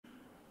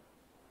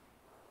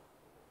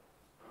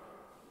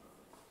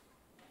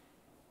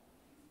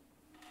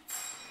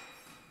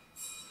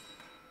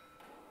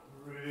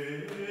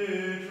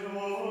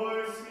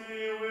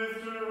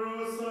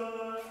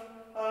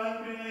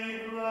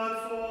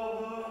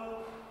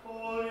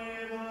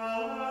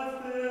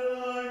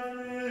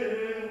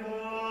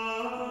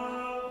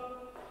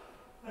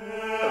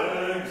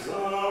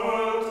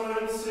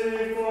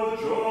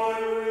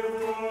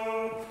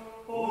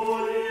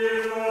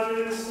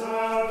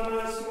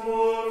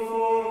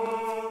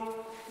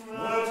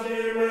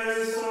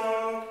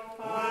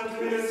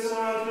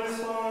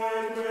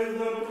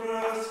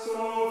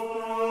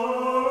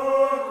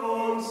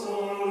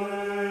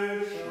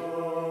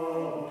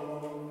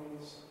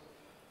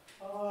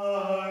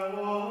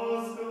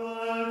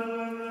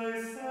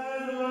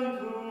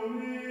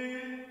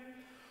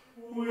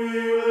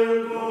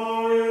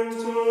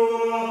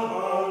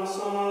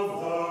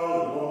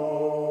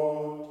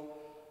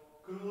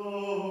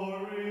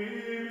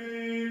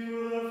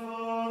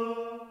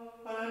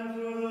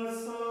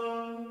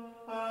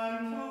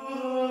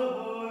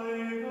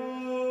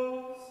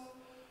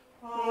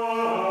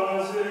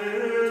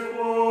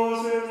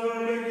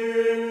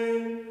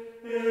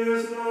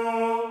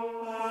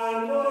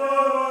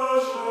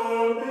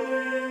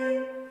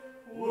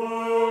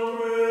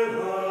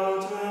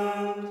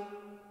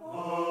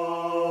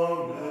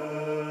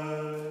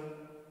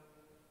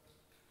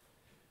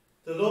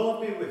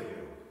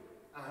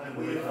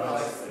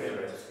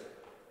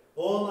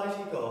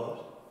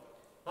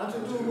and to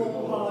whom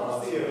all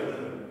hearts be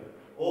open,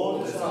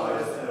 all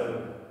desires known,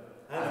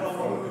 and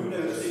from whom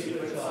no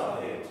secrets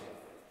are hid.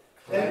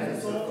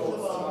 Cleanse the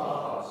thoughts of our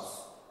hearts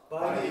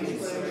by the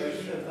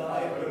inspiration of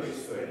thy Holy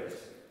Spirit,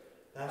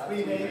 that we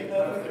may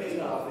perfectly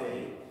love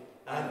thee,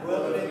 and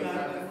worthily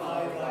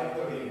magnify thy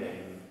holy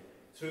name,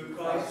 through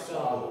Christ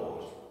our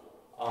Lord.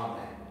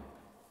 Amen.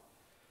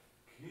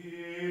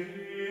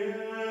 Kyrie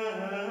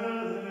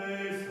eleison,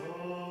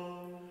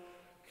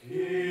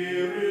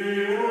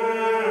 Kyrie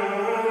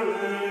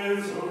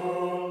eleison,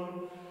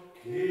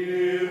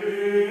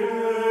 Kyrie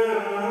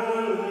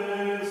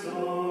eleison,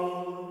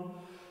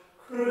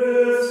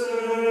 Christe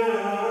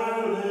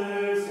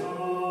eleison,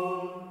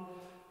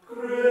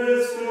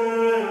 Christe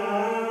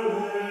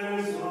eleison,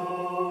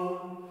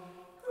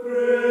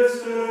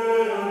 Christe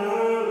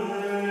eleison,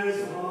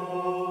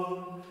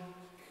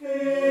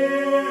 Kyrie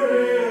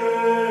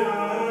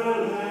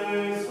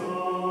eleison,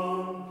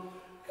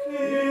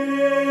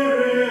 Kyrie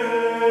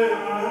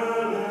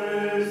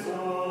eleison,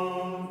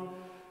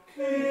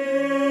 Kyrie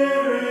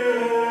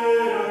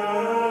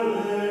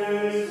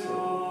eleison.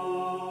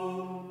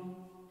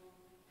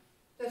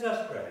 Let us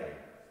pray.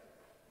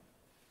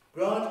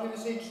 Grant, we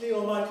beseech thee,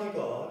 Almighty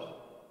God,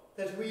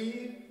 that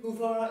we, who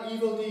for our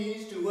evil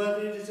deeds do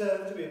worthily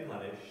deserve to be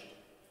punished,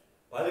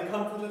 by the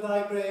comfort of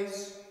thy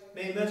grace,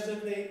 may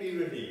mercifully be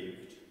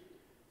relieved.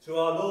 Through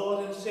our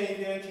Lord and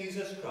Saviour,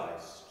 Jesus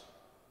Christ.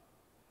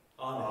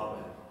 Amen.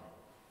 Amen.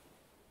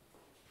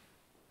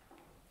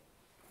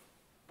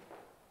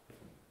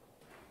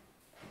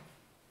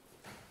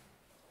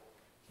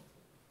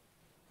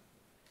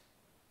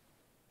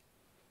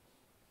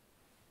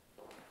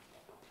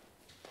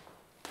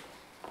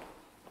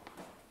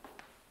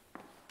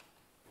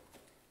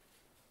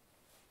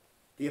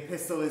 The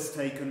epistle is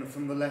taken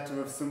from the letter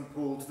of St.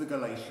 Paul to the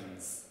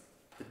Galatians,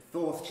 the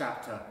 4th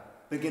chapter,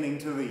 beginning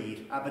to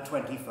read at the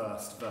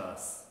 21st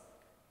verse.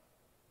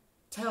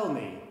 Tell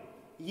me,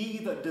 ye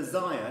that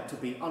desire to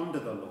be under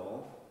the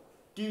law,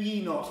 do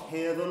ye not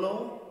hear the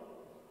law?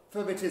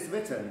 For it is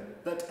written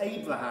that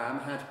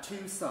Abraham had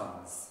 2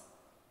 sons,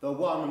 the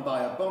one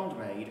by a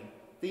bondmaid,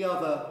 the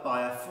other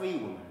by a free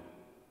woman.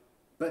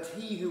 But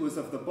he who was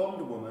of the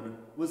bondwoman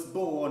was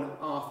born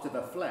after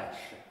the flesh,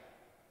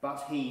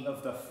 but he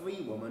of the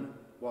free woman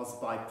was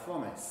by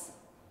promise.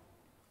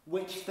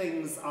 Which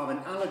things are an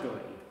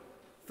allegory,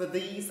 for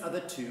these are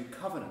the 2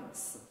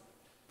 covenants,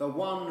 the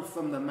one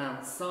from the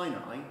Mount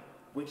Sinai,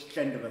 which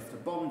gendereth to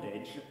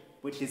bondage,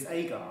 which is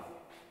Agar.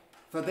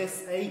 For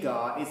this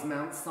Agar is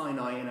Mount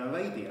Sinai in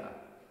Arabia,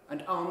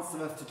 and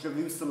answereth to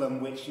Jerusalem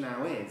which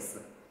now is,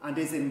 and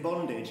is in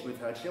bondage with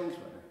her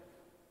children.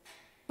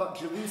 But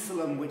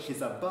Jerusalem which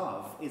is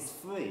above is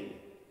free,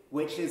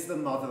 which is the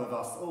mother of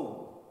us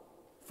all.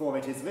 For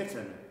it is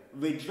written,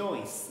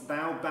 Rejoice,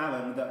 thou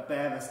barren that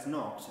bearest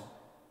not.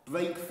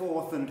 Break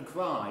forth and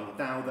cry,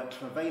 thou that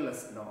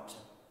travailest not.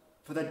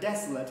 For the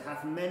desolate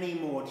hath many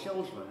more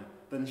children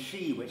than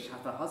she which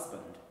hath a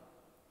husband.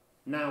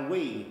 Now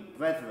we,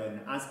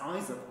 brethren, as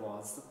Isaac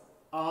was,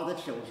 are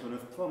the children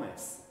of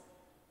promise.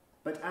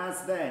 But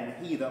as then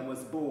he that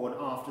was born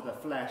after the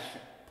flesh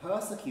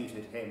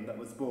persecuted him that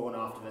was born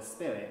after the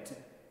Spirit,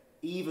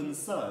 even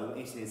so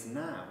it is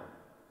now.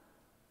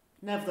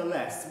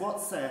 Nevertheless, what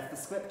saith the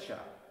Scripture?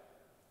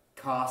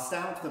 Cast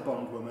out the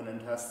bondwoman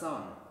and her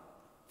son,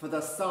 for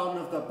the son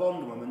of the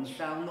bondwoman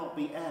shall not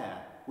be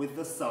heir with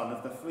the son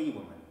of the free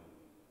woman.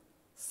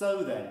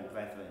 So then,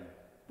 brethren,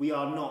 we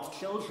are not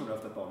children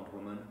of the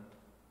bondwoman,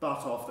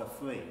 but of the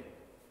free.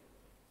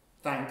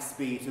 Thanks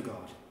be to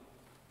God.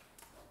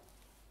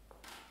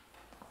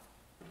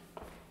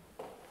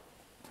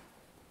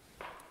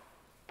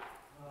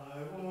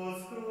 I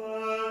was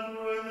glad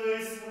when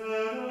they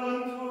said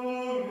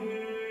unto me,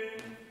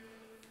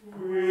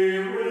 we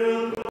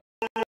will go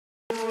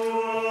to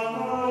the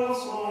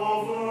house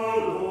of the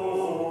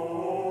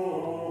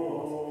Lord.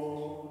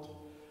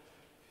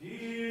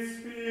 Peace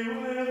be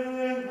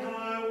within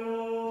thy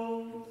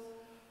walls,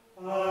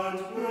 and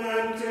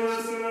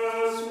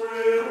plenteousness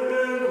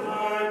within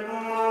thy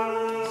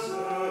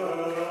palaces.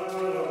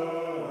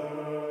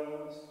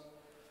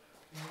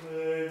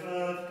 They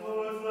that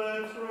put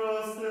their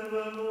trust in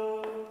the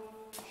Lord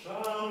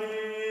shall be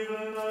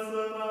even as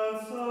the Mount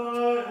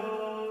Zion,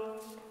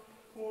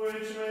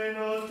 which may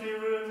not be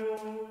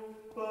removed,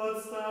 but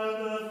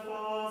standeth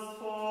fast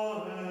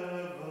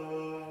forever.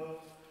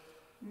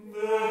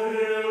 The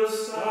hills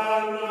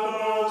stand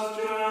about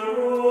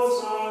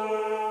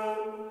Jerusalem,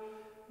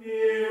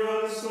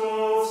 even so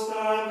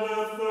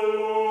standeth the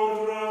Lord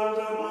round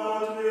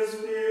about his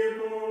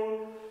people,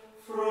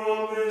 from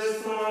this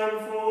time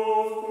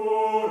forth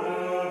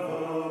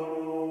forevermore.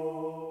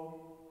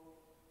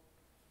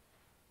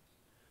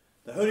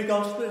 The Holy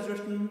Gospel is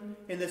written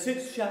in the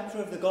 6th chapter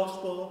of the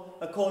Gospel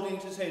according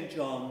to St.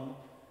 John,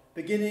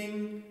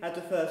 beginning at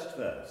the 1st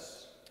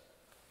verse.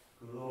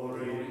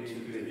 Glory to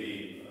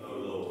thee, O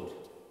Lord.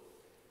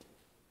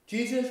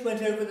 Jesus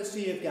went over the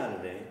Sea of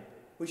Galilee,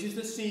 which is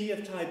the Sea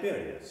of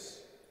Tiberias,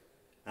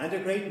 and a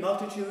great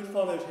multitude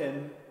followed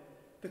him,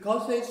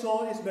 because they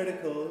saw his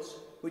miracles,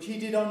 which he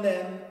did on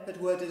them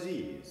that were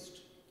diseased.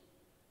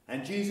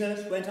 And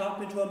Jesus went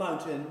up into a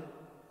mountain,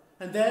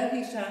 and there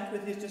he sat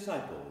with his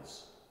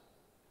disciples.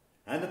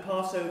 And the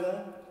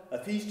Passover, a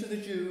feast of the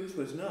Jews,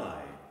 was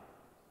nigh.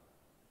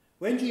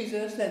 When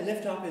Jesus then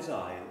lifted up his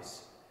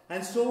eyes,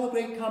 and saw a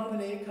great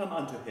company come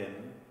unto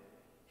him,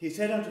 he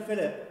said unto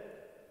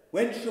Philip,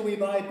 Whence shall we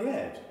buy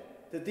bread,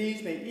 that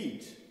these may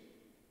eat?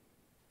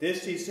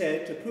 This he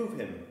said to prove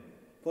him,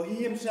 for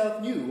he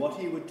himself knew what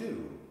he would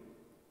do.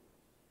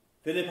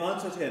 Philip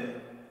answered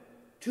him,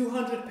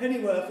 200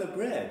 pennyworth of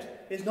bread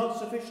is not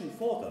sufficient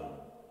for them,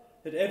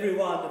 that every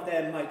one of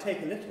them might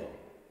take a little.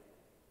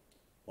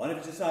 One of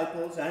his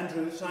disciples,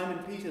 Andrew, Simon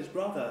Peter's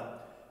brother,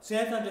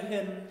 saith unto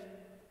him,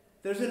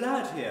 There is a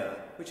lad here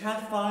which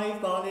hath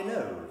 5 barley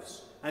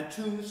loaves, and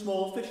 2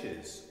 small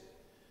fishes.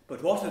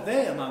 But what are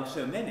they among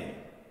so many?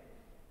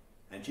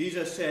 And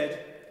Jesus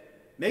said,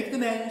 Make the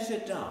men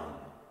sit down.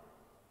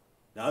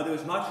 Now there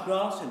was much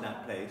grass in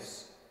that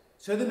place,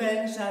 so the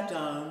men sat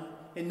down,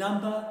 in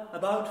number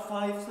about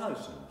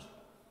 5,000.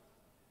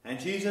 And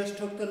Jesus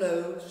took the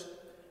loaves,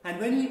 and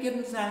when he had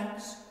given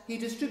thanks, he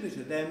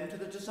distributed them to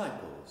the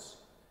disciples,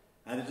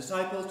 and the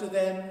disciples to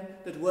them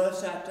that were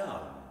sat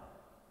down,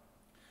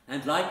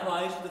 and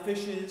likewise to the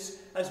fishes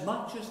as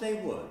much as they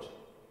would.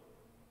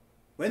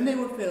 When they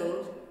were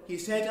filled, he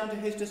said unto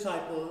his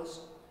disciples,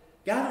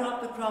 Gather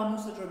up the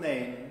crumbs that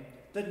remain,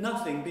 that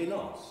nothing be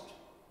lost.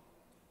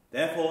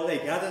 Therefore they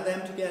gathered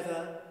them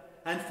together,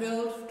 and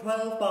filled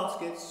 12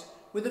 baskets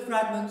with the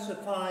fragments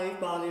of 5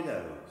 barley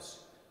loaves,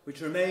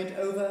 which remained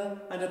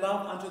over and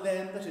above unto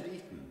them that had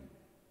eaten.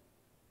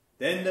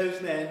 Then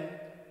those men,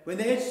 when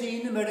they had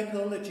seen the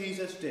miracle that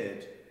Jesus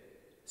did,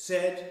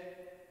 said,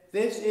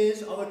 This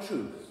is of a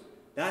truth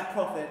that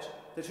prophet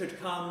that should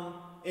come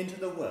into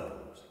the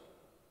world.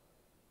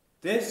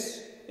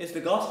 This is the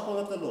gospel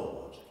of the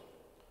Lord.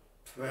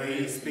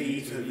 Praise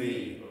be to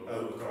thee,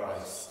 O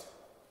Christ.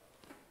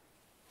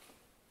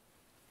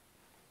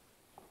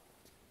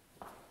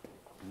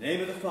 In the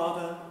name of the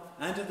Father,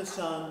 and of the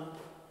Son,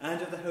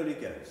 and of the Holy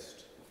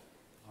Ghost.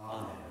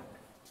 Amen.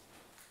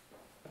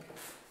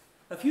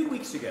 A few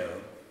weeks ago,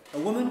 a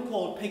woman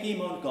called Peggy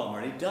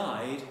Montgomery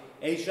died,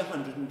 aged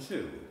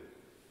 102.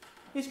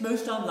 It's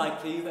most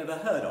unlikely you've ever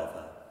heard of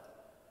her,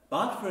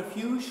 but for a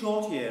few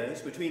short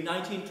years, between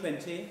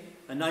 1920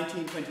 and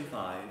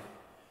 1925,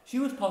 she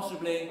was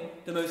possibly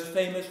the most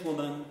famous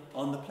woman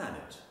on the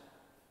planet.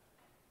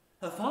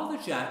 Her father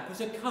Jack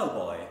was a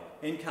cowboy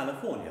in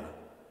California,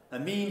 a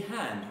mean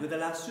hand with a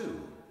lasso.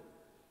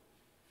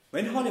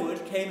 When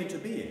Hollywood came into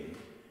being,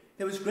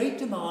 there was great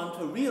demand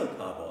for real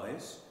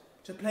cowboys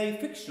to play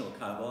fictional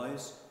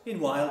cowboys in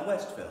Wild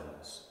West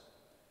films.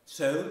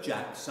 So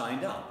Jack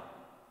signed up.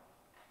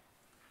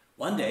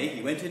 One day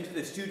he went into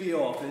the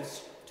studio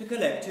office to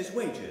collect his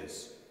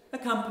wages,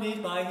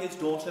 accompanied by his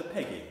daughter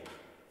Peggy,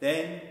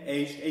 then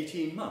aged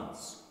 18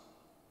 months.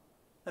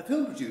 A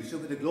film producer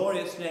with the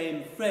glorious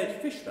name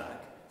Fred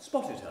Fishback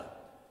spotted her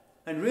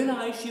and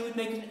realised she would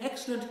make an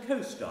excellent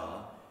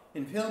co-star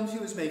in films he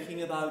was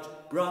making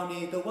about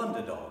Brownie the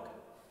Wonder Dog.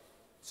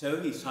 So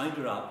he signed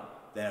her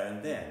up there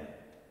and then.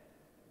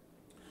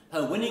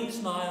 Her winning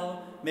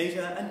smile made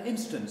her an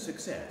instant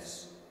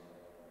success.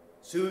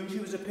 Soon she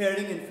was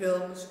appearing in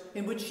films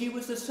in which she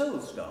was the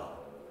sole star,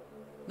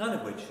 none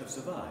of which have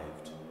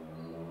survived.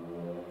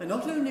 And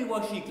not only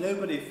was she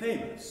globally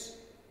famous,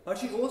 but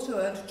she also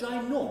earned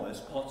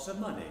ginormous pots of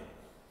money.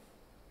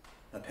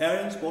 Her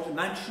parents bought a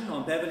mansion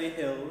on Beverly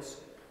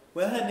Hills,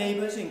 where her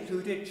neighbours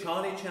included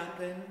Charlie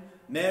Chaplin,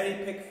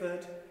 Mary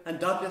Pickford, and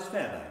Douglas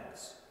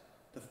Fairbanks.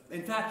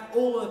 In fact,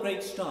 all the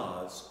great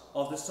stars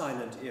of the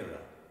silent era.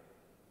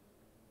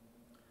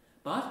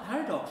 But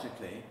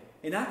paradoxically,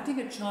 in acting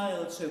a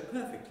child so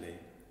perfectly,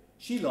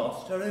 she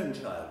lost her own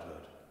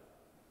childhood.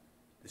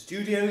 The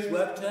studios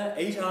worked her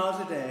 8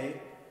 hours a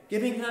day,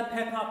 giving her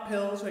pep-up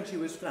pills when she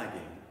was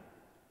flagging,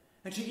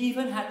 and she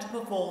even had to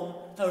perform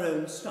her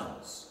own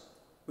stunts,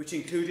 which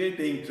included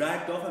being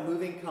dragged off a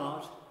moving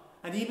cart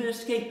and even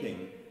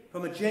escaping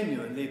from a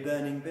genuinely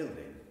burning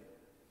building.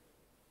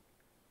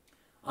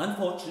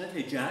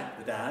 Unfortunately, Jack,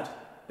 the dad,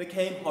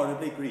 became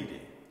horribly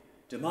greedy,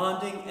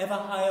 demanding ever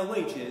higher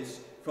wages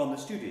from the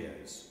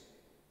studios.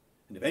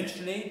 And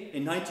eventually,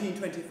 in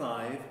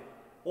 1925,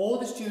 all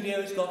the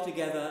studios got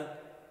together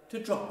to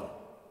drop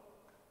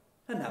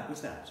her. And that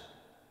was that.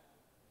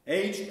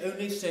 Aged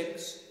only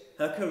 6,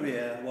 her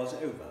career was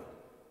over.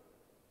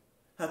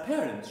 Her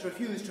parents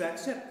refused to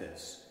accept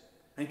this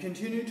and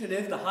continued to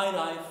live the high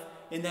life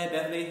in their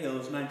Beverly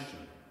Hills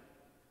mansion.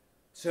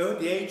 So at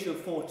the age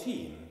of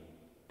 14,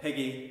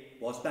 Peggy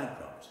was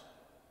bankrupt.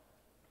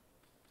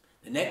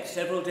 The next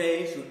several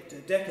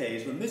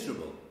decades were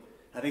miserable,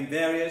 having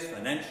various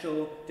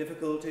financial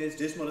difficulties,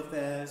 dismal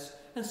affairs,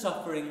 and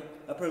suffering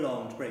a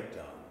prolonged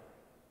breakdown.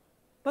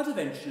 But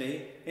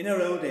eventually, in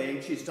her old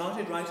age, she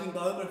started writing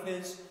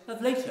biographies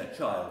of later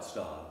child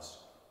stars,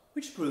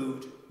 which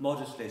proved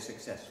modestly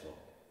successful.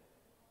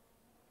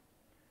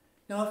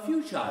 Now, a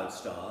few child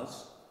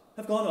stars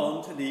have gone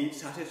on to lead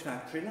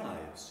satisfactory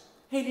lives,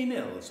 Hayley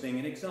Mills being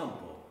an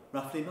example,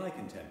 roughly my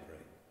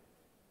contemporary.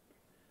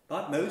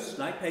 But most,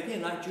 like Peggy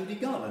and like Judy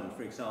Garland,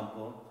 for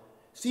example,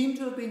 seem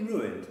to have been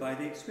ruined by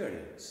the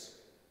experience.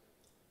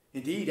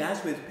 Indeed,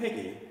 as with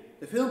Peggy,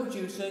 the film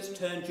producers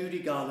turned Judy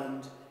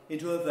Garland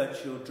into a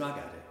virtual drug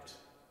addict.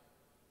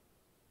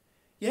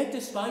 Yet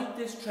despite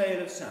this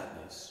trail of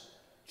sadness,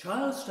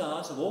 child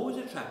stars have always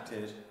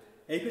attracted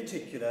a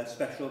particular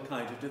special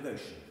kind of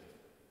devotion.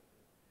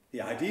 The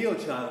ideal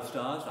child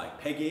stars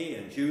like Peggy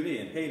and Julie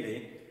and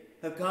Hayley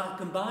have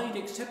combined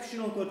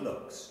exceptional good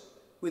looks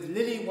with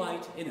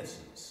lily-white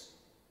innocence.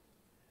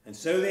 And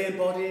so they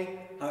embody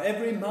how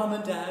every mum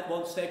and dad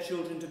wants their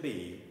children to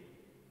be,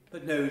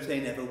 but knows they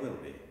never will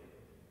be.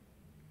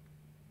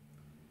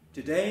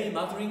 Today,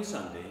 Mothering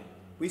Sunday,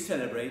 we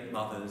celebrate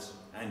mothers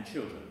and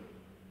children.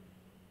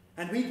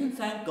 And we can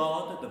thank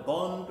God that the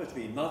bond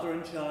between mother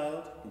and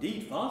child,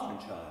 indeed father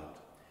and child,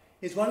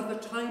 is one of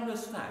the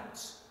timeless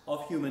facts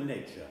of human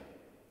nature.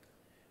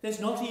 There's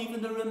not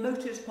even the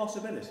remotest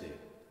possibility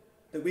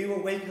that we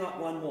will wake up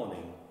one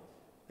morning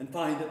and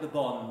find that the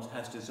bond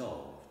has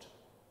dissolved.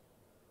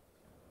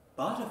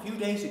 But a few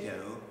days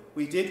ago,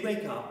 we did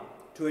wake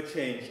up to a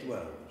changed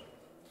world.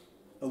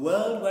 A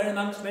world where,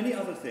 amongst many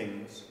other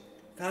things,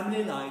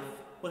 family life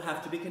will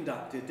have to be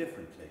conducted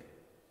differently.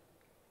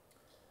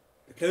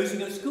 The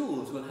closing of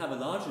schools will have a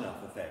large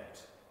enough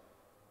effect,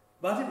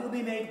 but it will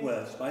be made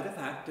worse by the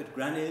fact that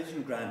grannies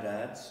and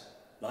granddads,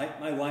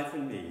 like my wife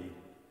and me,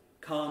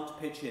 can't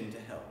pitch in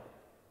to help.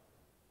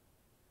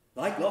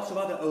 Like lots of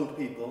other old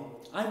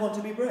people, I want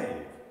to be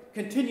brave,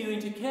 continuing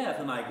to care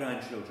for my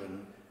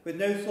grandchildren with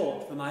no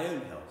thought for my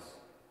own health.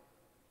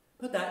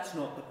 But that's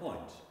not the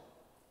point.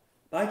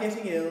 By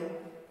getting ill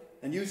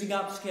and using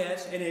up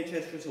scarce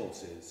NHS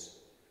resources,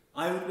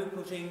 I would be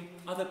putting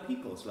other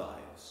people's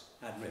lives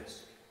at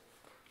risk.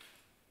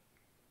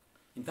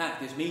 In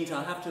fact, this means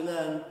I'll have to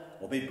learn,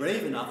 or be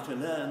brave enough to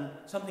learn,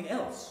 something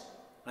else.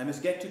 I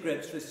must get to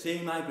grips with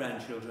seeing my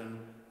grandchildren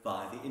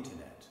via the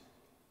internet.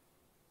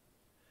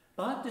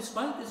 But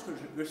despite this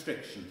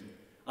restriction,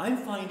 I'm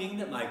finding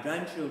that my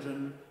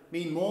grandchildren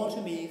mean more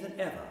to me than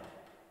ever.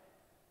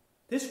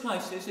 This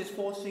crisis is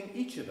forcing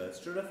each of us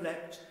to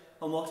reflect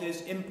on what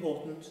is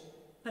important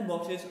and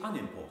what is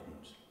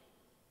unimportant.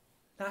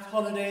 That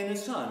holiday in the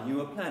sun you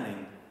were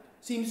planning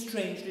seems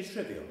strangely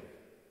trivial,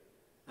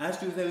 as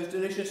do those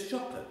delicious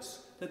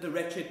chocolates that the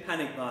wretched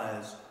panic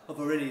buyers have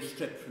already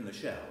stripped from the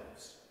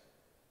shelves.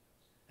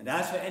 And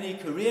as for any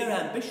career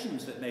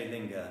ambitions that may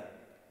linger,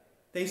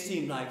 they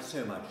seem like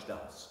so much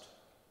dust.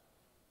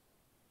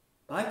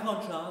 By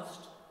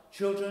contrast,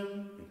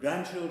 children and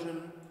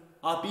grandchildren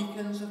are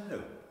beacons of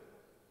hope.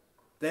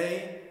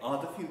 They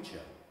are the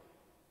future.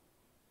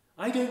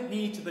 I don't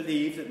need to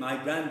believe that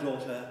my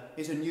granddaughter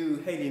is a new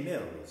Hayley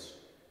Mills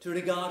to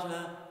regard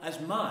her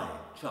as my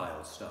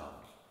child star,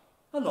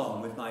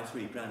 along with my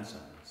 3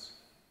 grandsons.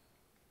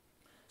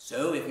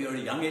 So if you're a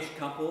youngish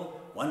couple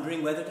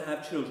wondering whether to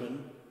have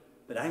children,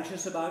 but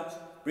anxious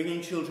about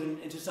bringing children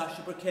into such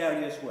a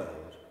precarious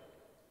world,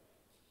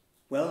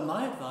 well,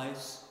 my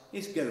advice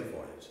is go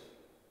for it.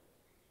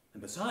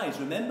 And besides,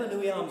 remember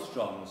Louis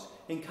Armstrong's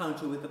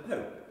encounter with the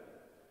Pope.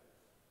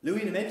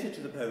 Louis lamented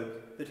to the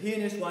Pope that he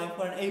and his wife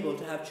were unable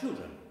to have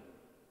children,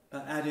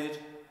 but added,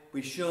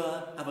 "We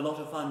sure have a lot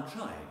of fun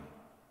trying."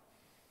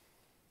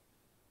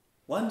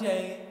 One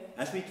day,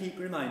 as we keep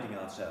reminding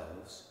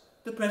ourselves,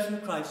 the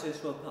present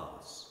crisis will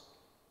pass.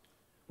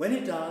 When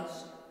it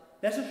does,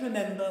 let us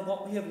remember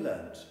what we have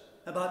learnt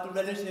about the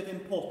relative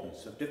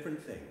importance of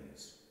different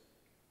things,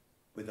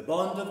 with the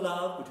bond of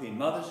love between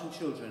mothers and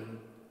children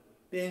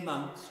being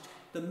amongst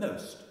the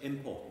most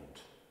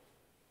important.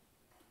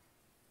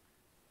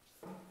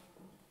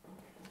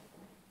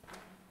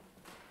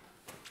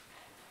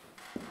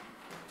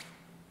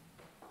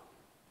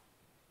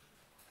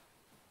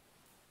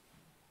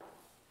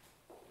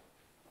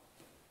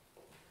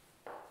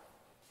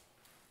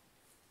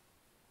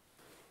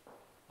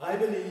 I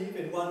believe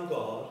in one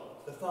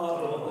God, the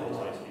Father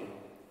Almighty,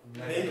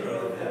 maker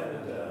of heaven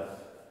and earth,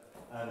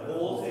 and of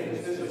all things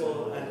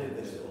visible and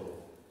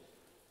invisible,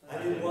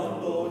 and in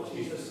one Lord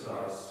Jesus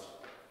Christ,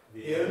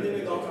 the only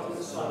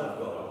begotten Son of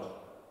God,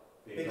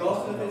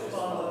 begotten of his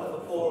Father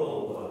before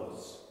all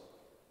worlds,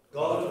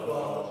 God of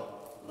God,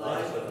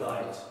 light of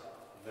light,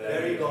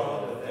 very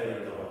God of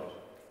very God,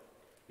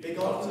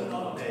 begotten and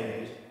not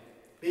made,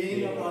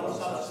 being of one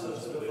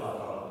substance with the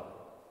Father,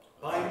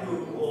 by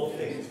whom all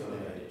things were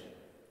made,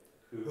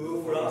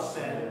 who for us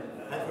men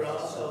and for our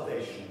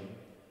salvation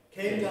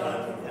came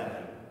down from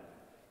heaven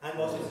and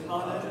was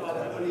incarnate by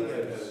the Holy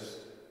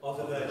Ghost of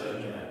the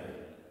Virgin Mary,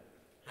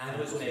 and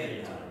was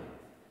made man,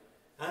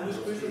 and was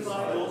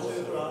crucified also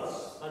for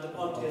us under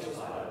Pontius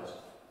Pilate.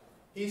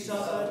 He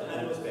suffered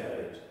and was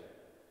buried,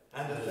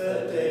 and the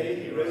third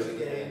day he rose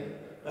again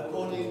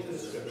according to the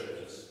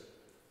Scriptures,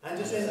 and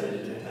descended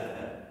into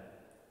heaven,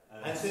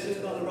 and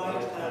sitteth on the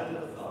right hand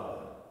of the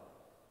Father.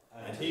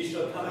 And he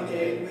shall come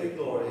again with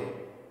glory,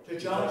 to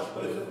judge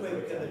both the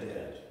quick and the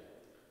dead,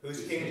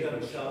 whose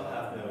kingdom shall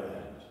have no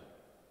end.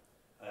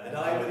 And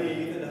I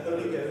believe in the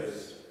Holy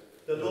Ghost,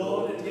 the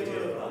Lord and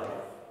giver of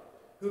life,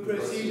 who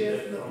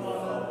proceedeth from the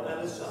Father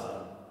and the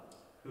Son,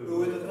 who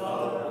with the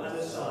Father and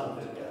the Son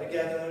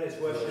together is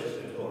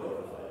worshipped and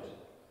glorified,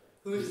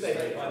 who is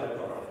spake by the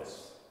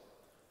prophets.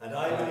 And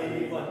I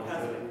believe one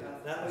Catholic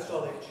and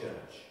Apostolic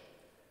Church.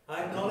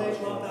 I acknowledge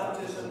one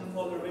baptism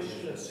for the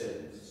remission of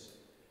sins,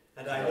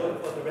 and I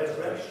look for the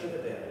resurrection of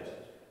the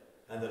dead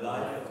and the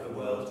life of the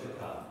world to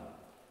come.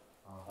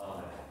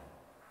 Amen.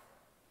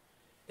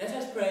 Let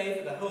us pray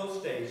for the whole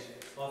state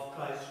of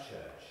Christ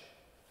Church.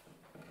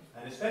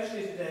 And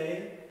especially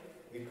today,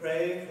 we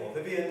pray for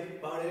Vivian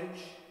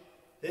Burridge,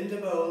 Linda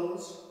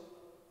Bowles,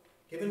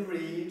 Gibbon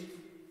Reed,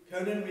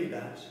 Conan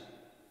Rebat,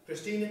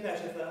 Christina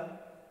Pettifer,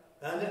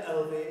 Vanda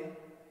Elvey,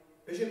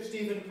 Bishop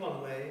Stephen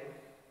Conway,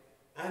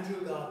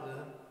 Andrew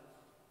Gardner,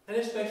 and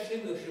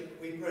especially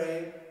we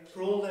pray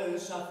for all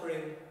those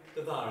suffering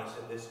the virus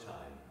at this time.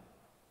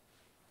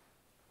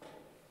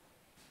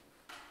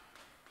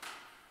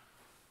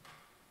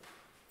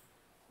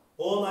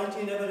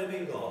 Almighty and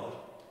ever-living God,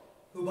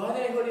 who by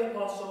thy holy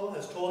apostle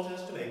has taught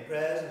us to make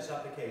prayers and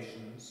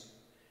supplications,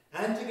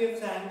 and to give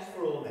thanks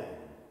for all men,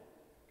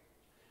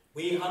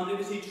 we humbly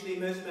beseech thee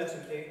most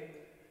mercifully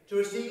to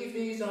receive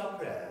these our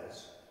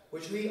prayers,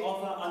 which we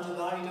offer unto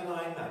thy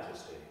divine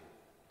majesty,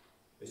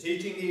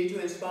 beseeching thee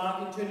to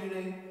inspire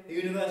continually the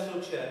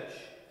universal church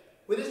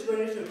with a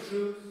spirit of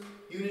truth,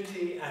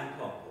 unity, and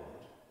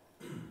concord,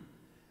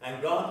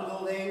 and grant that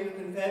all they who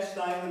confess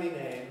thy holy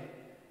name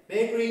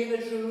may agree in the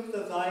truth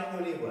of thy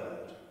holy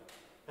word,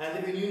 and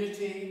live in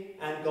unity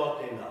and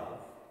godly love.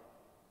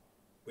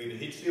 We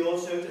beseech thee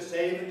also to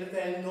save and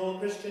defend all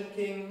Christian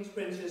kings,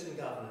 princes, and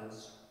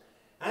governors,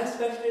 and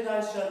especially thy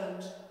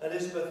servant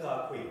Elizabeth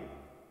our Queen,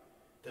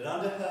 that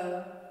under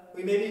her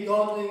we may be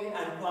godly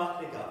and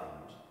quietly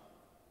governed,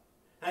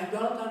 and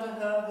grant unto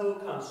her whole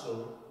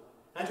council,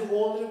 and to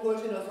all that are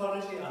put in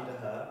authority under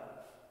her,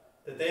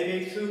 that they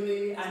may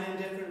truly and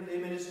indifferently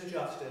minister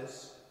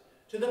justice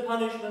to the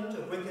punishment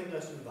of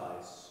wickedness and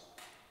vice,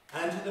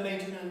 and to the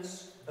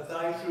maintenance of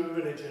thy true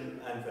religion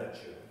and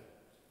virtue.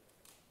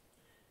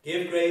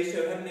 Give grace,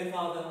 O Heavenly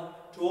Father,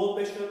 to all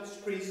bishops,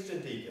 priests,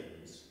 and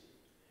deacons,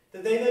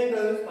 that they may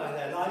both by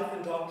their life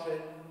and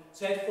doctrine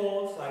set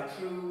forth thy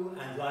true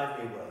and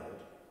lively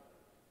word,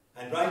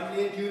 and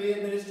rightly and duly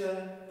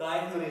administer thy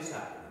holy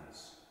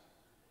sacraments.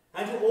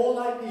 And to all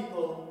thy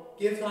people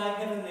give thy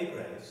heavenly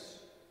grace,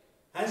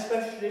 and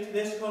especially to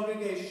this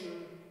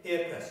congregation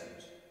here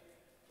present,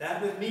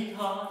 that with meek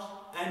heart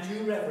and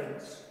due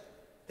reverence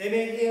they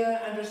may hear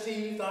and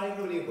receive thy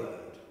holy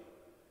word,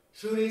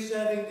 truly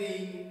serving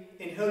thee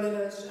in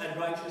holiness and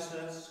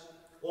righteousness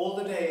all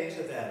the days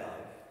of their life.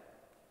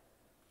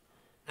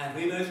 And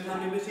we most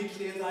humbly beseech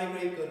thee of thy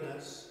great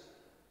goodness,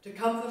 to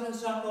comfort and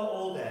succour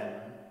all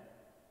them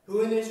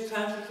who in this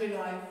transitory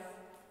life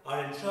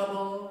are in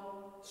trouble,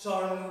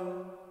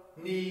 sorrow,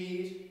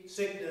 need,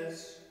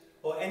 sickness,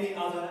 or any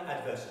other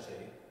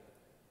adversity.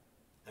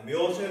 And we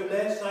also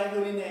bless thy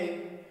holy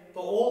name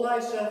for all thy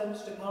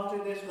servants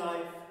departed this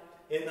life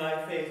in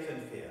thy faith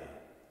and fear,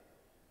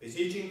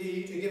 beseeching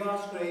thee to give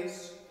us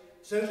grace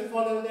so to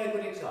follow their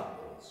good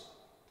examples,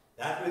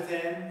 that with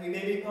them we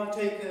may be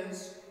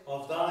partakers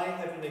of thy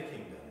heavenly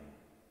kingdom.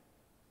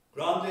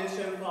 Grant this,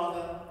 O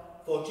Father,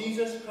 for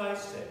Jesus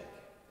Christ's sake,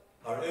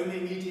 our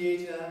only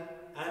mediator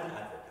and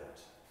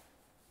advocate.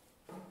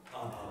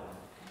 Amen.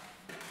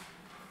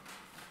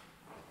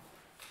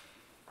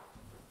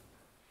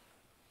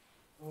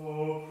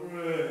 Oh,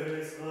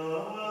 praise the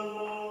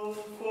Lord,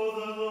 for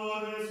the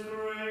Lord is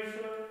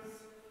gracious.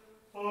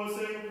 Oh,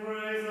 sing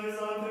praises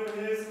unto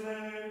his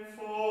name,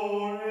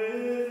 for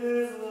it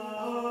is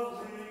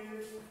lovely.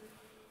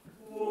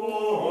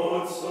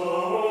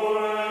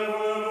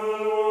 Whatsoever the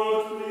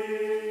Lord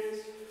please,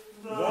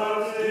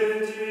 that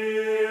did ye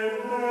in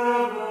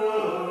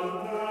heaven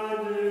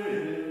and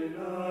in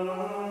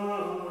earth.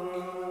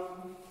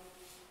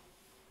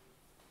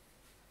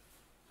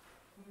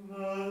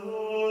 The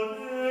Lord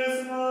is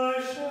my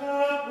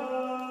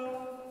shepherd,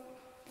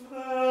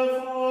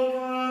 therefore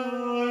can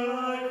I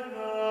lack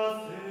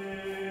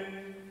nothing.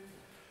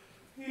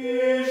 He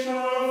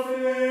shall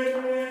feed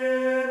me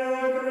in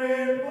a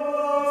green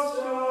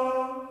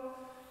pasture,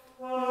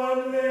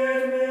 and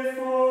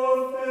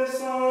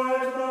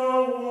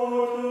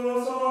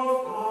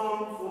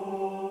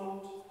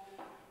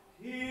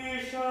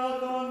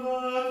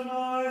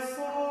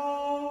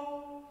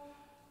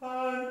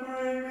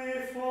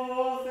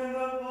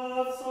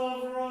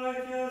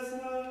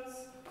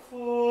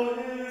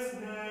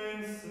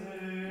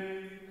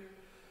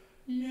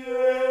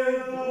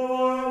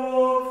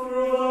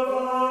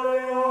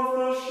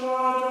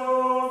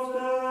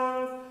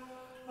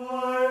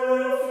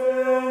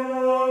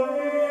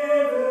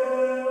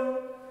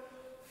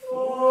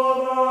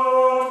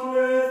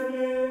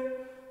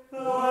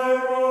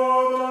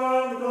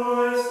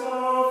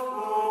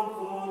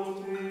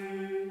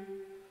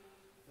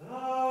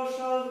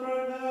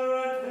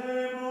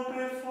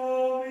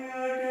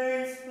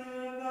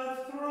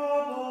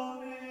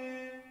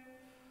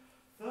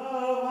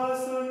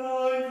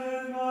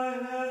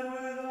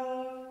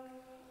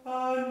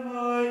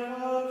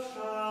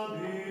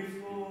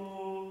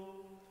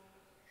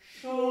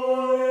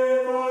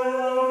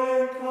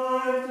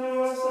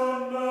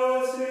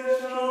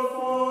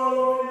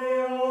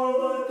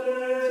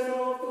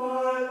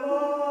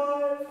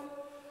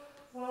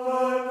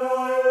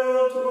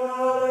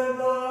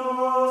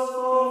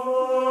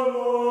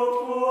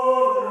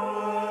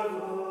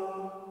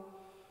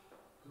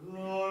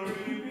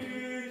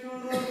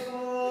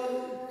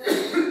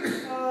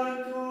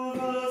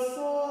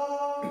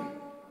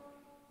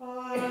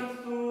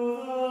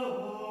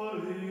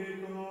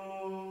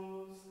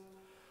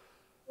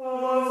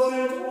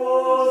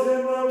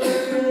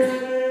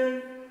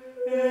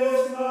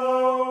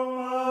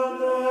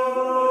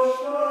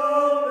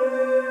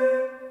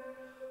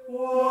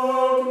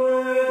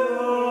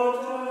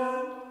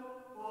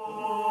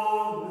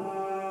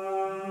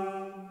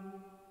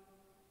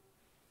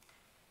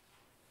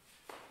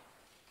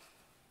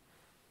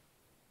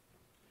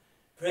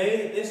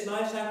Pray that this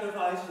my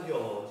sacrifice and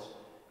yours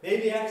may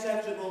be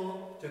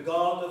acceptable to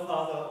God the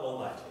Father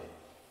Almighty.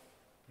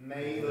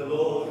 May the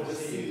Lord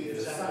receive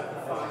the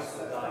sacrifice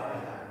at thy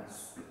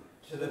hands,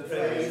 to the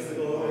praise and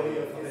glory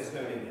of his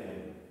holy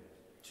name,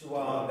 to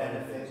our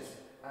benefit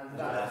and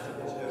that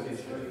of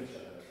his holy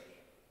church.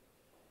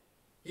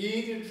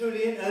 Ye do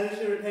truly and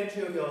earnestly repent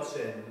you of your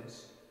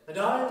sins, and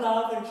are in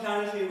love and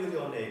charity with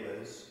your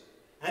neighbours,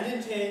 and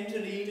intend to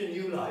lead a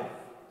new life,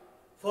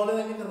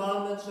 following the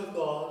commandments of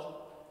God,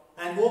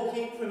 and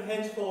walking from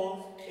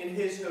henceforth in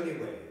his holy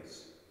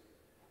ways.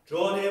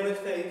 Draw near with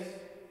faith,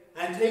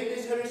 and take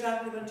this holy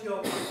sacrament to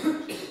your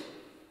comfort,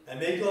 and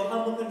make your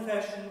humble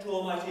confession to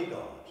Almighty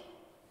God.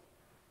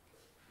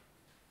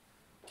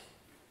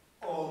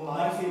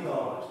 Almighty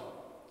God,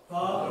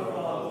 Father of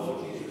our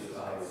Lord Jesus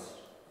Christ,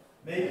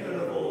 Maker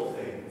of all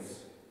things,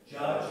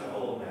 Judge of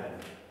all men,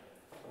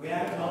 we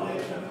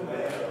acknowledge and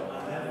aware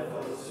our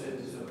manifold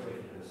sins of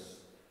wickedness,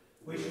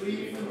 which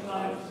we from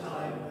time to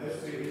time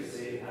most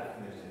grievously have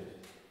committed,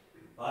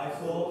 by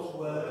thought,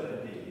 word,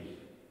 and deed,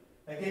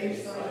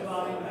 against thy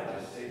divine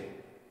majesty,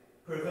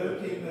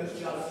 provoking most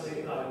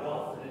justly thy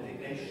wrath and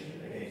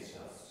indignation against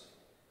us.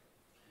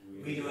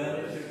 We do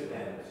earnestly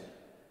repent,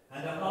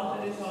 and are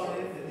heartily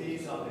sorry for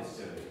these our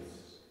misdoings.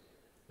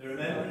 The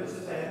remembrance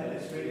of them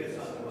is grievous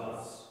unto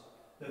us,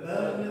 the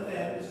burden of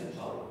them is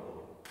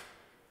intolerable.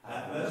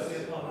 Have mercy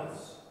upon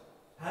us,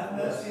 have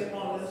mercy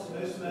upon us,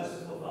 most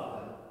merciful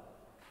Father,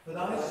 for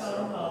thy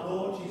Son, our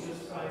Lord Jesus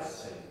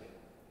Christ's sake.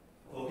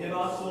 Forgive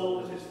us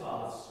all that is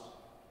past,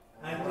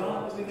 and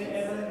grant that we may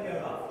ever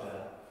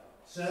hereafter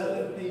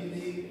serve and please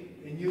thee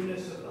in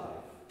newness of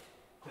life,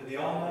 to the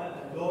honour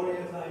and glory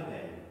of thy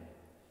name,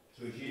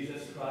 through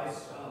Jesus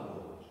Christ our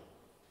Lord.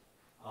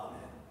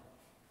 Amen.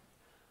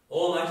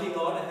 Almighty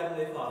God, our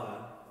Heavenly Father,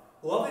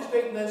 who of his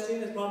great mercy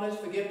has promised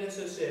forgiveness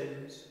of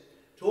sins,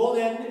 to all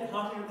them in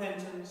hearty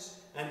repentance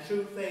and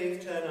true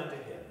faith turn unto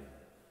him,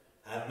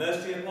 have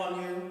mercy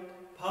upon you,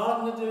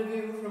 pardon and deliver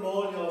you from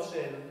all your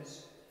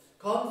sins,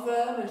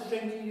 confirm and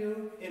strengthen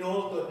you in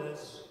all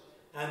goodness,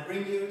 and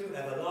bring you to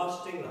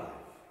everlasting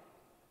life.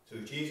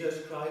 Through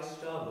Jesus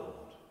Christ our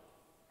Lord.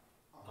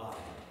 Amen.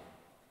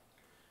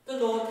 The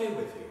Lord be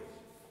with you.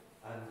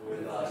 And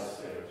with thy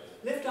spirit.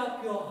 Lift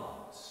up your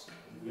hearts.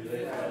 We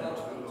lift them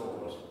up to the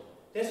Lord.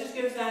 Let us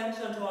give thanks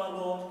unto our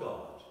Lord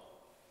God.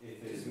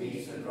 It is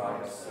meet and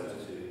right so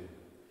to do.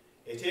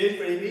 It is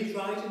very meet,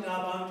 right, and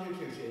our bounty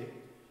duty,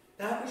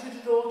 that we should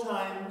at all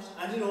times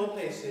and in all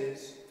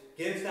places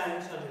give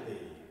thanks unto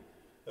thee,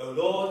 O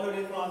Lord,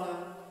 Holy Father,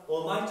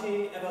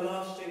 Almighty,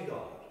 everlasting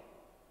God,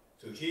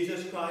 through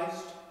Jesus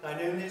Christ,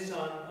 thine only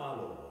Son, our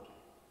Lord.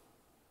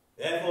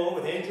 Therefore,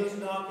 with angels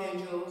and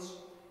archangels,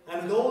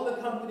 and with all the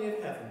company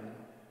of heaven,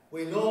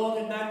 we laud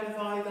and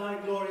magnify thy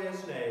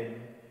glorious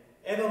name,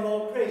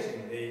 evermore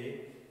praising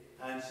thee,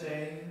 and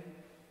saying,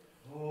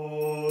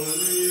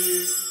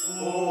 Holy,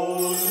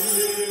 holy,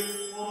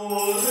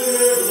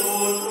 holy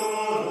Lord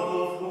God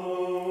of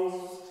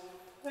hosts,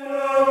 heaven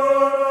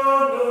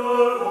and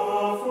earth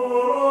are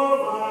full of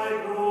thy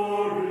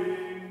glory.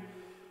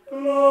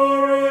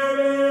 Glory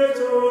be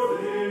to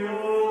thee, O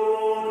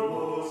Lord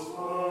Most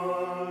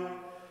High.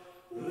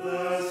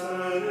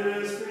 Blessed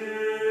is he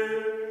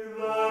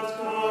that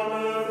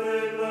cometh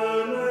in the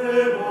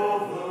name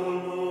of the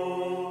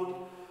Lord.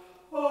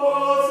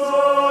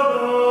 Hosanna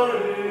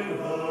in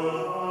the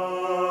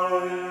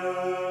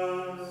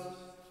highest.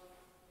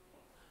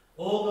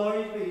 All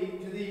glory be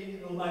to thee,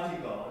 Almighty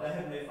God, our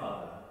Heavenly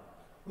Father,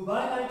 who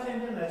by thy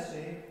tender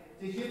mercy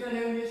did give thine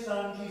only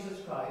Son, Jesus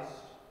Christ,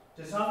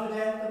 to suffer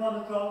death upon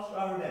the cross for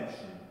our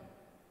redemption,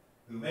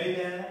 who made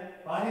there,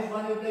 by his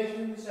one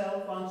oblation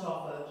himself once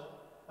offered,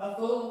 a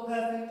full,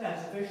 perfect, and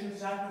sufficient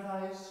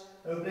sacrifice,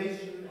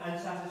 oblation, and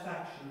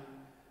satisfaction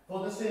for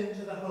the sins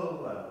of the whole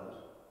world,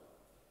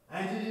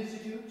 and did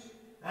institute,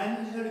 and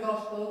in his holy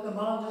gospel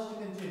command us to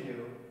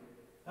continue,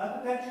 a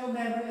perpetual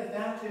memory of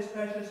that his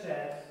precious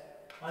death,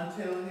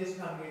 until his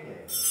coming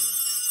again.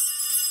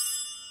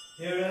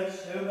 Hear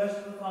us, O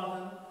merciful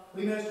Father,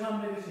 we most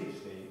humbly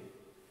beseech thee,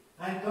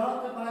 and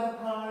grant that by the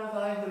power of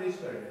thy Holy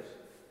Spirit,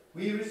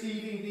 we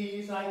receiving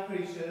these thy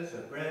creatures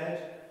of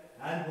bread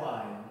and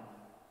wine,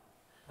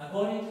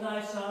 according to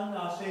thy Son,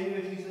 our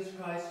Saviour Jesus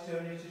Christ's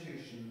holy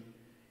institution,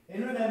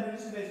 in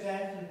remembrance of his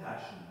death and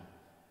passion,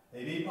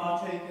 may be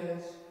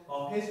partakers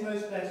of his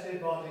most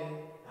blessed body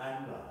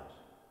and blood,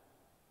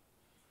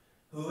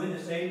 who in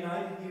the same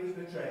night that he was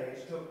betrayed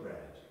took bread.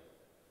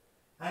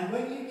 And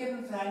when he had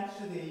given thanks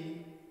to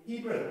thee, he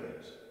broke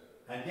it,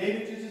 and gave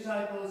it to his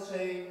disciples,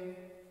 saying,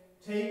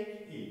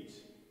 Take, eat.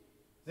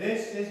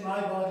 This is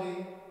my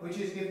body, which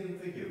is given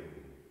for you.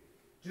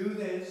 Do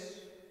this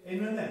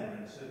in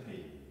remembrance of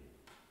me.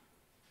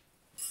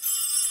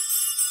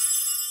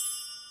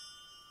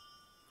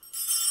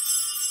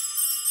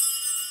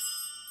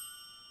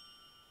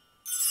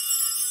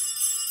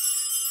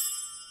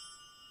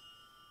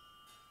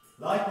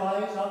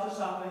 Likewise, after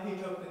supper, he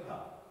took the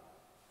cup.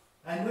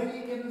 And when he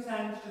had given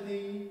thanks to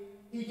thee,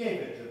 he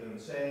gave it to them,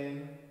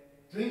 saying,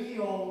 Drink ye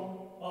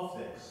all of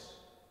this.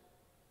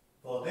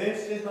 For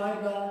this is my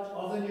blood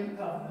of the new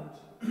covenant,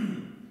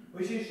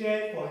 which is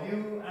shed for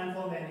you and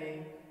for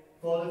many,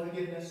 for the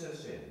forgiveness of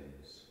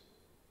sins.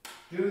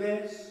 Do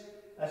this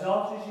as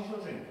oft as you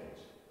shall drink it,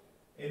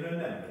 in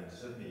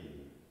remembrance of me.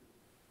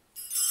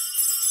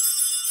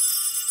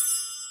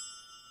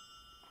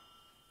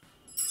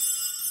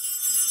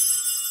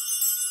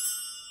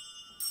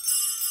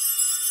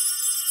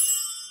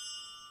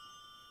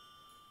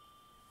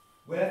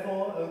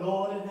 Wherefore, O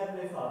Lord and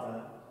Heavenly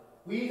Father,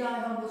 we thy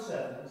humble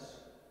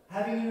servants,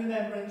 having in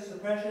remembrance the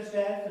precious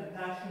death and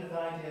passion of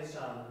thy dear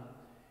Son,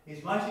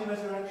 his mighty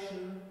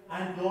resurrection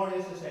and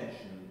glorious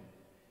ascension,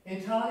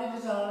 entirely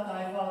desire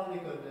thy fatherly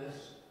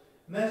goodness,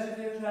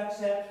 mercifully to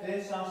accept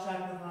this our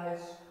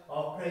sacrifice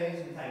of praise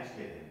and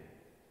thanksgiving.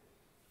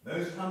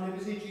 Most humbly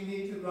beseeching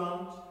thee to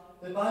grant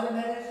that by the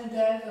merits and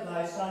death of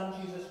thy Son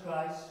Jesus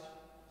Christ,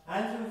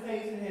 and through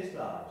faith in his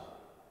blood,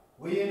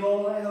 we and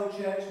all thy whole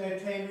church may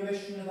obtain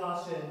remission of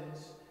our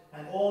sins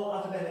and all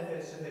other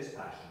benefits of his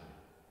passion.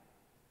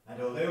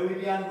 And although we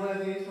be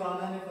unworthy through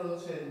our manifold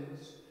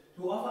sins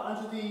to offer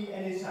unto thee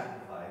any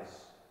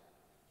sacrifice,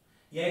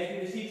 yet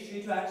we beseech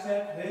thee to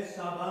accept this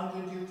our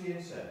bounden duty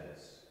and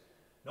service,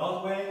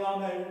 not weighing our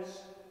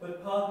merits,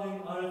 but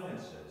pardoning our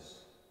offences,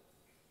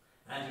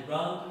 and to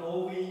grant that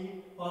all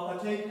we, who are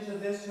partakers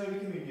of this Holy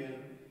Communion,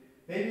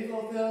 may be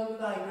fulfilled with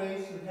thy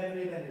grace and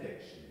heavenly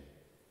benediction.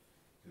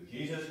 Through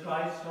Jesus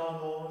Christ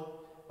our Lord,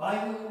 by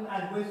whom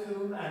and with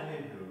whom and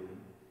in whom,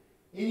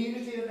 in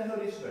unity of the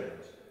Holy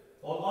Spirit,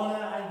 all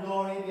honour and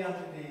glory be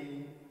unto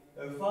thee,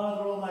 O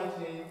Father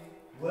Almighty,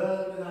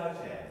 world without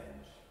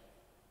end.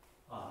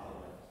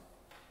 Amen.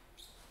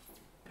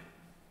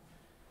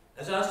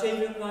 As our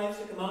Saviour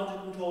Christ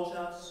commanded and taught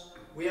us,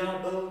 we are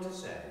bold to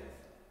say,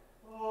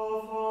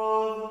 Our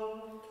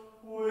Father,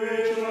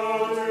 which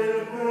art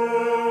in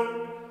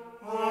heaven,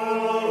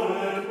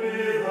 hallowed be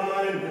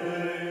thy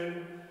name.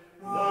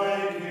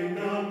 Thy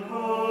kingdom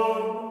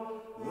come,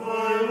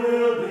 thy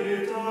will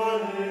be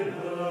done in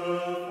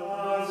earth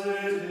as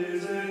it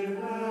is in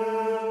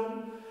heaven.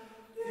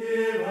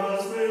 Give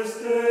us this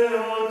day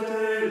our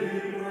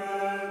daily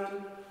bread,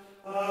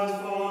 and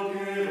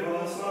forgive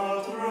us our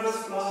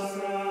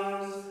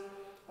trespasses,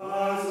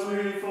 as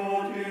we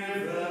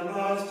forgive them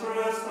that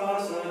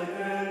trespass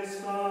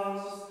against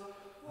us.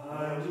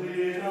 And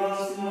lead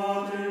us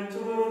not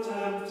into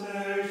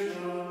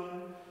temptation,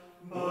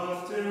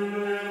 but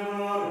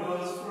deliver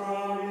us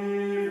from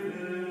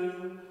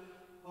evil.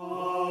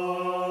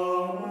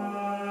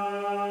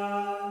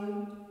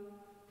 Amen.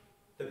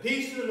 the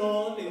peace of the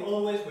Lord be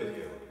always with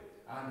you.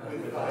 And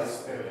with thy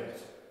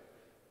spirit.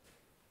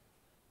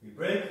 We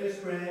break this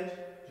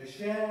bread to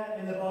share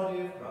in the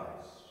body of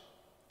Christ.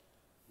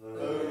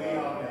 Though we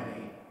are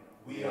many,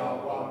 we are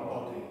one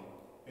body,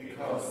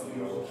 because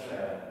we all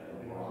share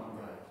in one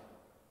bread.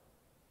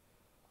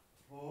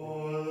 O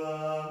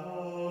Lamb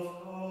of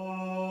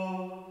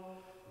God,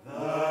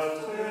 that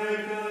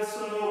takest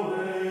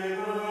away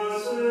the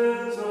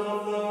sins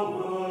of the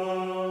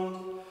world,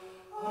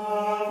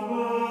 have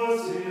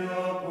mercy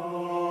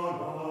upon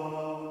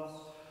us.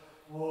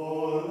 O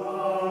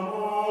Lamb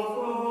of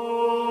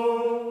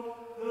God,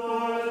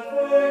 that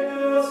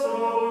takest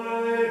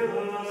away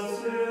the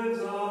sins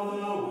of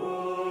the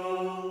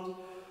world,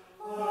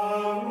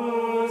 have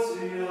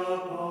mercy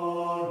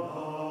upon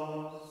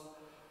us.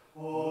 O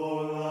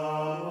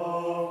Lamb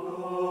of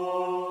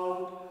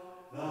God,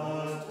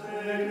 that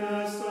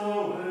takest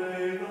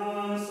away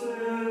the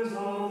sins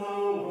of the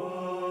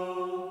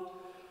world,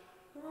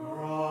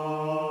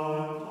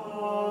 grant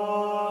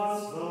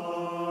us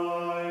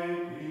thy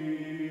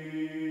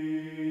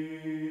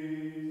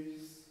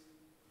peace.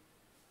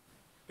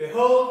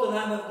 Behold the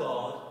Lamb of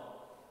God,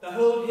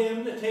 behold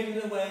him that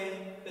taketh away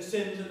the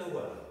sins of the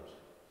world.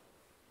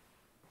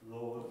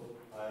 Lord,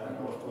 I am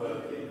not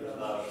worthy that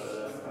thou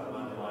shouldest come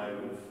under my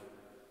roof,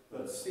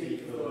 but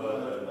speak the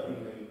word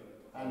only,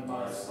 and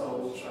my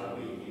soul shall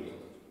be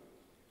healed.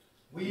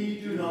 We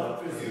do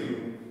not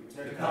presume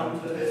to come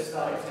to this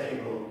thy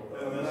table,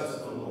 O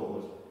merciful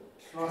Lord,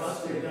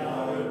 trusting in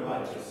our own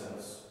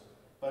righteousness,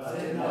 but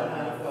in thy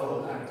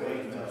manifold and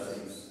great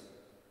mercies.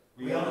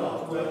 We are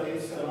not worthy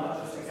so much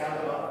as to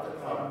gather up the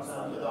crumbs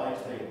under thy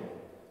table.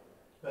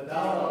 But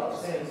thou art the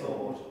same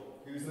Lord,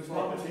 whose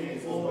property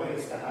is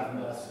always to have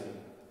mercy.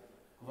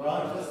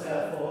 Grant us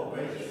therefore,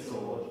 gracious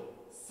Lord,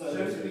 so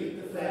to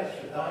eat the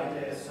flesh of thy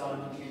dear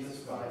Son,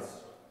 Jesus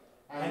Christ,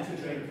 and to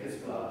drink his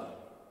blood,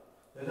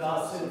 that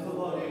our sinful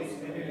bodies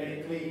may be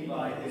made clean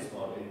by his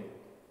body,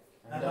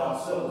 and our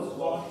souls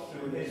washed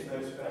through his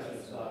most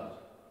precious blood,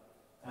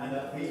 and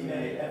that we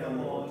may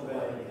evermore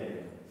dwell in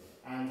him,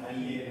 and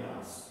he in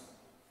us.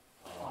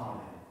 Amen.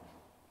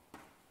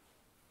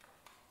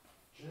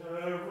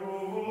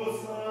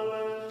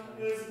 Jerusalem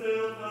is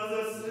built as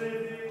a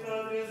city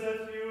that is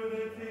at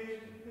unity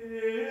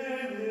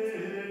in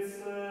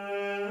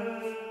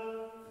itself.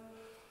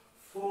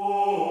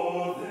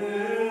 For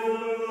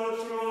there the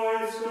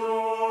tribes go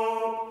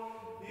up,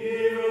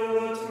 even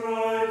the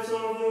tribes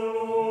of the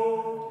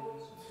Lord,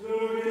 to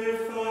give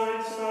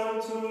thanks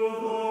unto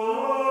the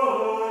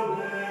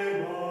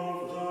name of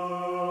the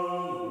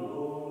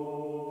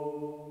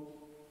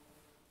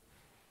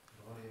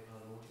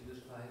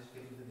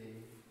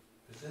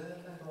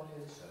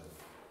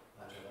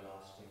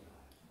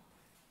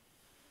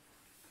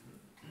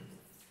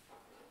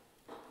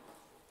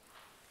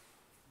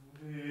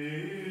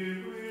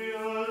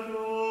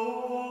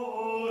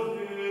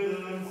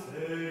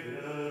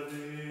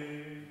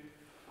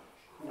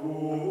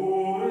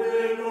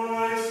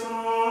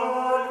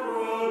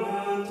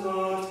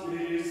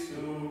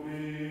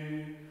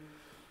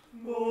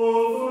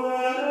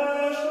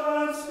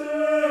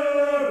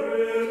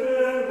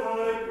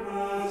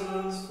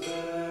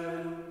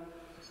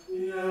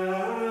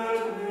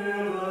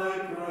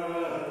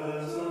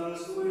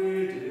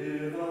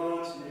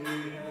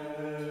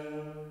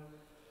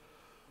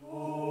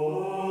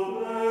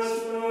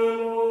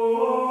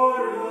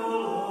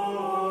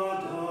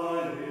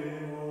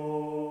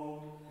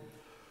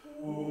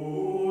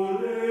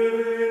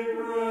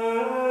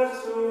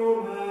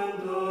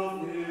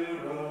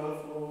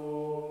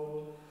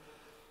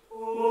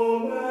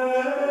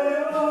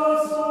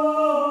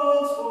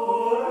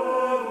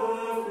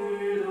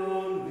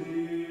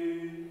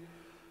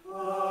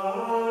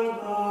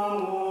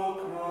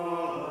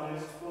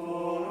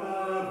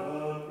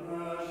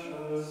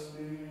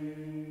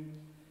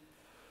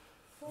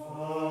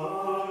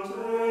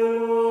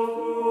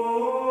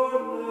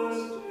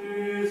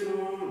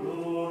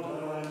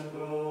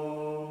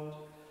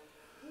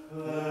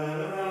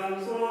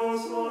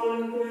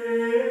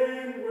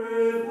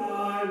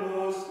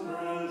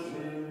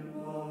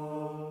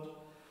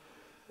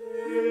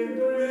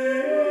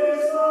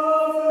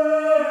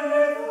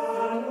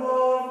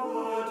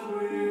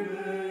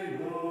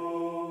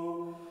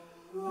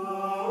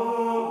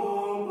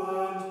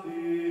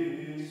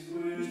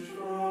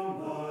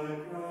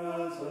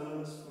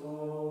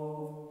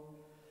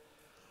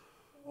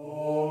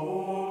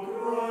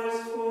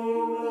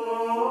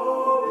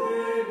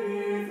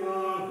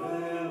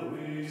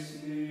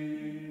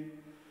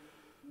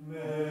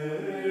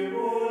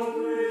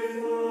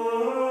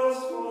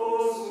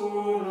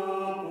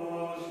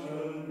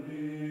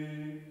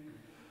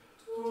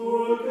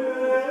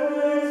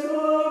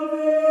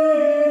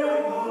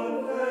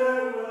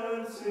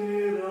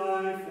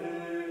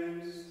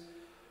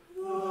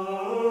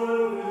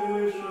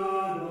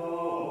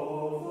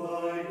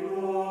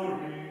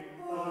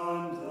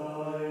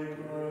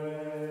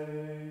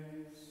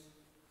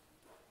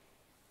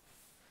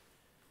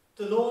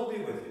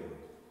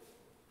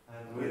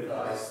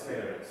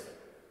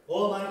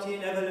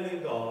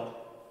ever-living God,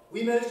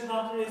 we most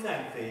heartily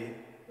thank thee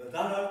that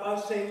thou art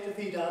vouchsafed to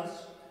feed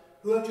us,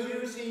 who have duly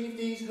received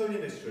these holy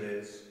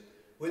mysteries,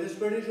 with the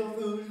spiritual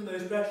food of the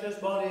most precious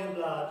body and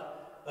blood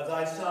of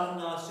thy Son,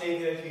 our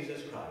Saviour,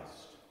 Jesus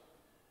Christ,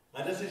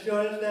 and dost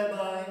assure us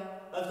thereby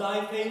of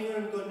thy favour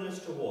and goodness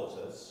towards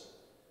us,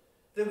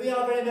 that we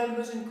are very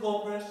members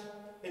incorporate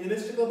in the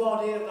mystical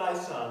body of thy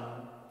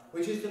Son,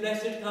 which is the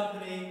blessed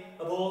company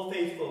of all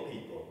faithful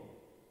people,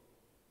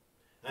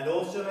 and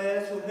also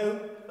heirs who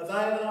hope of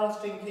thy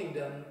everlasting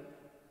kingdom,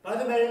 by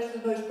the merits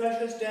of the most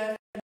precious death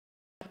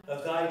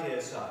of thy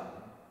dear Son.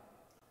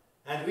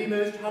 And we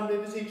most humbly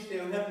beseech thee,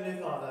 O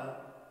Heavenly Father,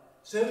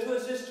 so to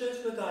assist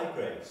us with thy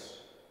grace,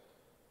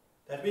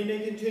 that we may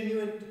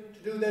continue to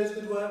do those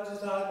good works as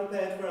thou hast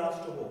prepared for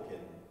us to walk in.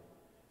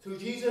 Through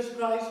Jesus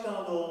Christ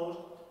our Lord,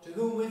 to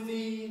whom with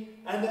thee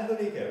and the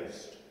Holy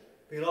Ghost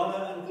be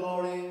honour and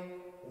glory,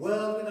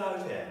 world without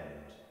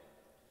end.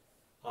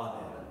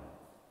 Amen.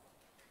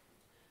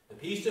 The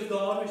peace of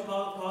God, which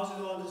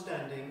passes all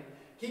understanding,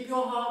 keep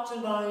your hearts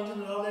and minds in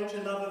the knowledge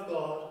and love of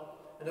God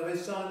and of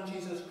his Son,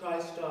 Jesus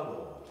Christ our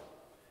Lord.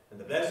 And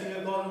the blessing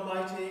of God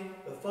Almighty,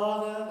 the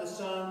Father, the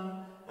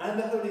Son, and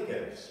the Holy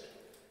Ghost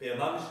be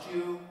amongst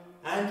you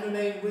and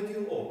remain with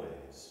you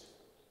always.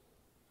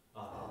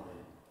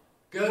 Amen.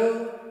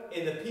 Go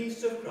in the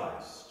peace of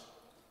Christ.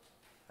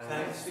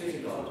 Thanks be to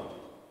God.